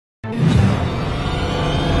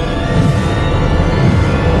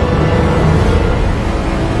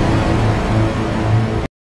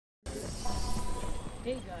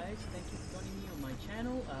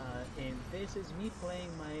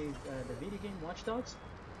Watchdogs.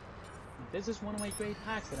 This is one of my great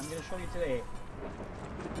hacks that I'm going to show you today.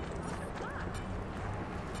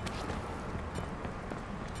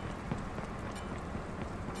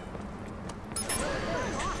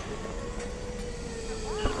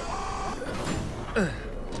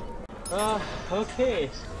 Okay,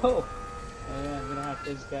 so I'm gonna have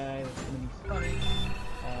this guy. That's gonna be funny.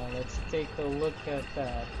 Let's take a look at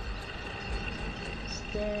that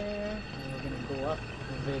stair. And we're gonna go up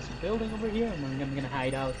this building over here, and I'm gonna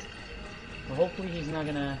hide out. Well, hopefully he's not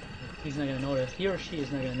gonna notice. He or she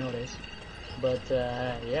is not gonna notice. But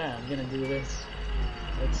yeah, I'm gonna do this.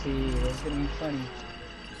 Let's see. It's gonna be funny.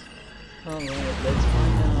 All right, let's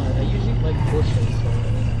find out. I usually like bushes, so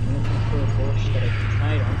I'm looking for a bush that I can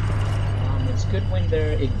hide on. It's good when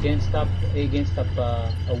they're against a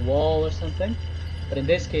wall or something, but in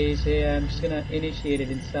this case, yeah, I'm just gonna initiate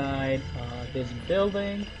it inside this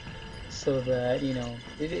building, so that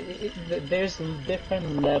there's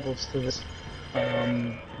different levels to this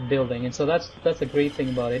building, and so that's a great thing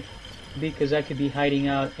about it, because I could be hiding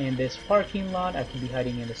out in this parking lot, I could be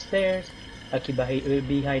hiding in the stairs, I could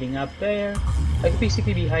be hiding up there, I could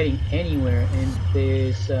basically be hiding anywhere in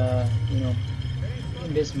this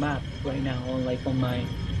in this map right now, on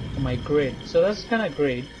my grid. So that's kind of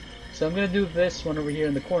great. So I'm gonna do this one over here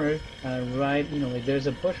in the corner, right? Like there's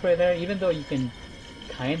a bush right there. Even though you can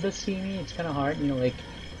kind of see me, it's kind of hard. Like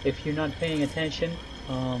if you're not paying attention,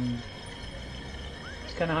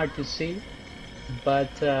 it's kind of hard to see. But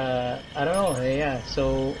I don't know. Yeah.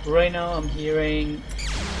 So right now I'm hearing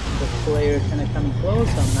the player kind of coming close.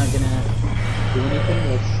 I'm not gonna do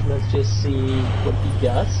anything. Let's just see what he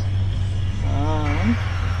does.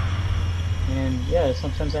 And yeah,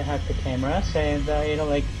 sometimes I hack the cameras and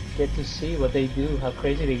like get to see what they do, how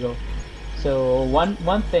crazy they go. So one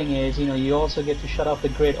thing is, you also get to shut off the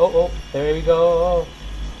grid. Oh, there we go.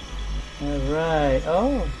 All right.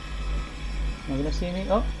 Oh, not gonna see me.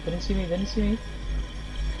 Oh, didn't see me.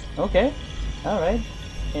 Okay. All right.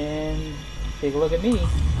 And take a look at me.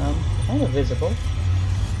 I'm kind of visible.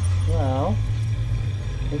 Well,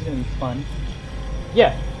 this is gonna be fun.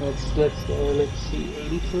 Yeah, let's see,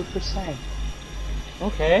 82%.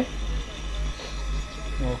 Okay.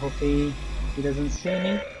 Well, hopefully he doesn't see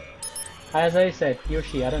me. As I said, he or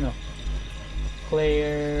she, I don't know.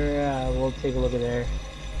 Player, we'll take a look at their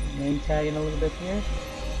name tag in a little bit here.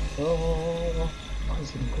 Oh,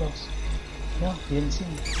 he's getting close. No, he didn't see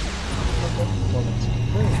me. Okay, well that's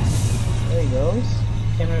great. There he goes.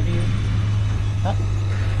 Camera view. Ah,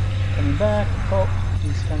 coming back. Oh.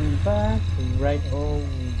 He's coming back, right? Oh,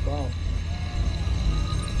 wow.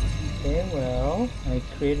 Okay, well, I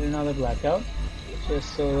created another blackout,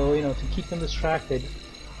 just so, to keep them distracted.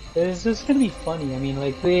 It's just gonna be funny. I mean,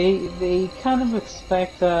 like, they kind of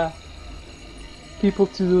expect, people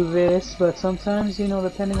to do this, but sometimes,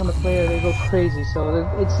 depending on the player, they go crazy. So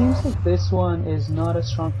it seems like this one is not a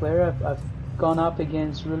strong player. I've gone up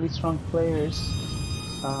against really strong players.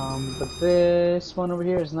 But this one over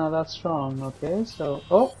here is not that strong. Okay, so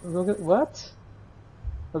look at what?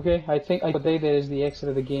 Okay, I think what they did is the exit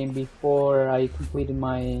of the game before I completed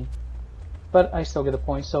my. But I still get a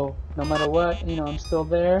point. So no matter what, I'm still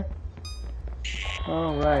there.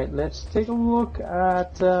 All right, let's take a look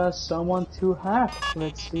at someone to hack.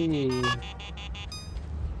 Let's see.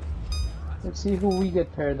 Let's see who we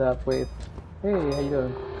get paired up with. Hey, how you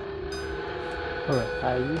doing? Alright,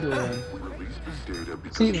 how you doing?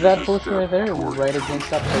 See, that bush right there is right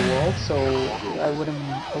against up the wall, so I wouldn't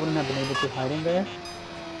have been able to hide in there.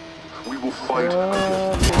 We will fight.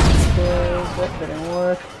 That didn't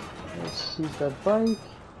work. Let's use that bike.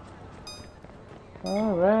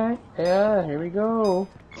 Alright, yeah, here we go.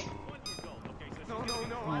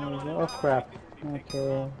 Oh crap.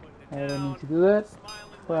 Okay, I don't need to do that.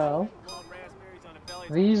 Well,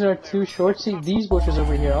 these are too short. See, these bushes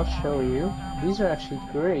over here, I'll show you. These are actually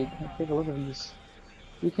great. Take a look at these.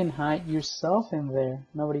 You can hide yourself in there.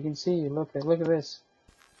 Nobody can see you. Look at this.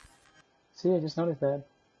 See, I just noticed that.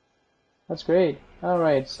 That's great.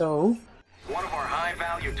 Alright, so one of our high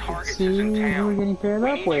value targets see is in town. who we're getting paired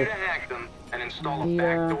up with.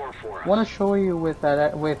 I want to show you with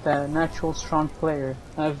an actual strong player.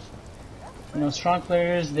 Strong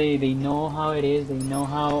players, they know how it is. They know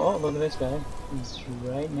how. Oh, look at this guy. He's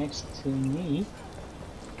right next to me.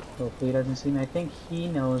 Hopefully he doesn't see me. I think he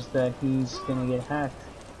knows that he's gonna get hacked.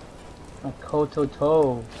 A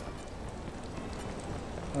Kototo.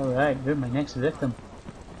 Alright, you're my next victim.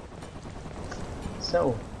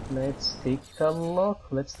 So, let's take a look.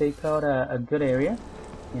 Let's take out a good area.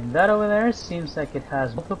 And that over there seems like it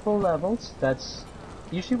has multiple levels. That's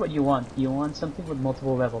usually what you want. You want something with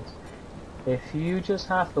multiple levels. If you just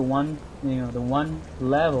have the one, the one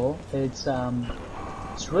level, it's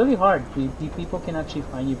really hard. People can actually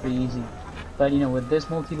find you pretty easy. But with this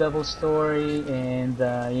multi-level story and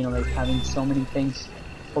like having so many things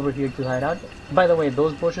over here to hide out. By the way,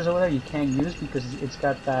 those bushes over there you can't use because it's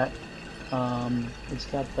got that,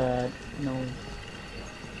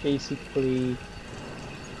 basically.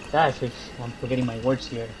 Gosh, I'm forgetting my words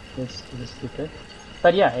here. This is stupid.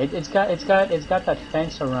 But yeah, it's got that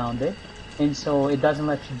fence around it, and so it doesn't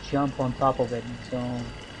let you jump on top of it. So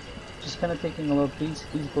just kind of taking a look. These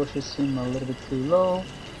bushes seem a little bit too low.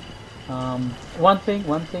 One thing,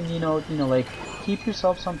 like keep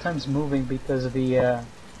yourself sometimes moving because the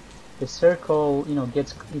circle,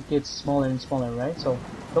 gets smaller and smaller, right? So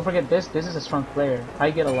don't forget this. This is a strong player.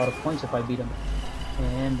 I get a lot of points if I beat him,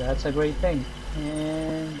 and that's a great thing.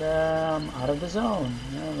 And out of the zone.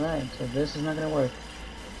 Alright, so this is not gonna work.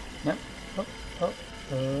 Yep.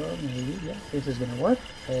 Maybe, yeah, this is gonna work.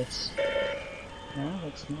 Let's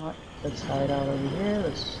hide out over here.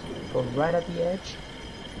 Let's go right at the edge.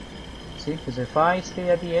 See, because if I stay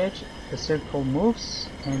at the edge, the circle moves,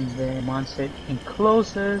 and then once it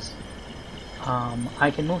encloses,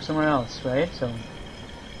 I can move somewhere else, right? So,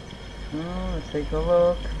 let's take a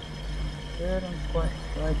look. I don't quite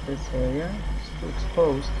like this area. It's too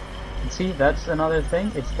exposed. And see, that's another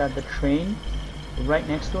thing. It's got the train right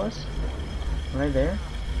next to us, right there.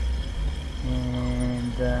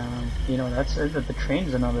 And that's the train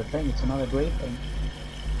is another thing. It's another great thing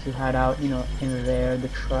to hide out. In there, the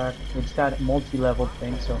truck. It's got a multi-level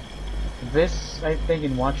thing. So this, I think,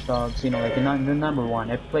 in Watchdogs, like the number one.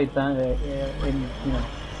 I've played that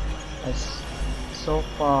as. So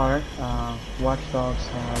far, Watchdogs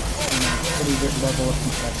has a pretty good level of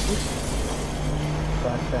complexity.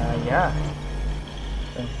 But yeah,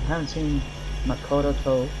 I haven't seen Makoto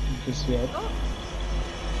Toe just yet.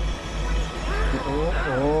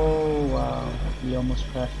 Oh wow, he almost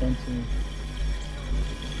crashed into me.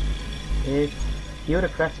 If he would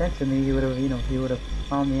have crashed into me, he would have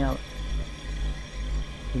found me out.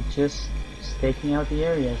 He just staking out the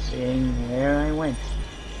area, seeing where I went.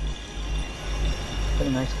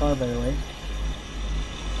 Pretty nice car, by the way.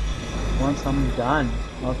 Once I'm done,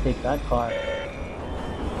 I'll take that car.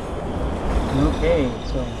 Okay,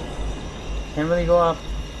 so can't really go up.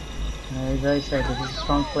 As I said, this is a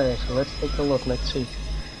strong player, so let's take a look. Let's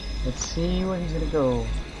see where he's gonna go.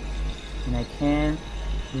 And I can't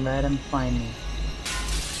let him find me.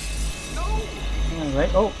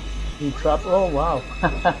 Alright, oh, he dropped. Oh wow,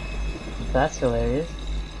 that's hilarious.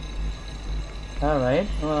 Alright,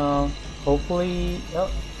 well. Hopefully,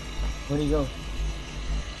 oh, where'd he go?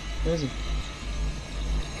 Where is he?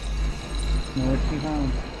 Nowhere to be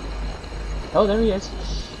found. Oh, there he is.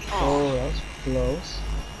 Oh, that was close.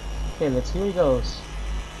 Okay, let's see where he goes.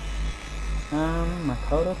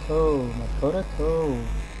 Makoto Toe.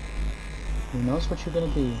 Who knows what you're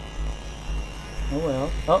gonna do? Oh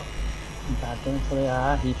well. Oh, back there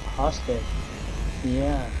until he paused it.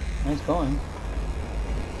 Yeah, nice going.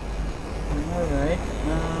 Alright,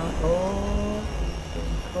 oh,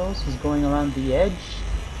 getting close. He's going around the edge.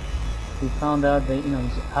 We found out that,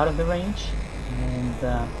 he's out of the range. And,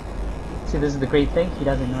 see, this is the great thing. He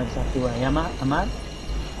doesn't know exactly where I'm at.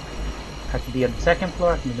 I can be on the second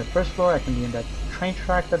floor, I can be on the first floor, I can be in that train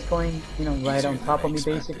track that's going, right on top of me,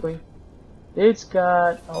 basically. It's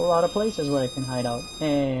got a lot of places where I can hide out.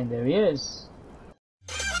 And there he is.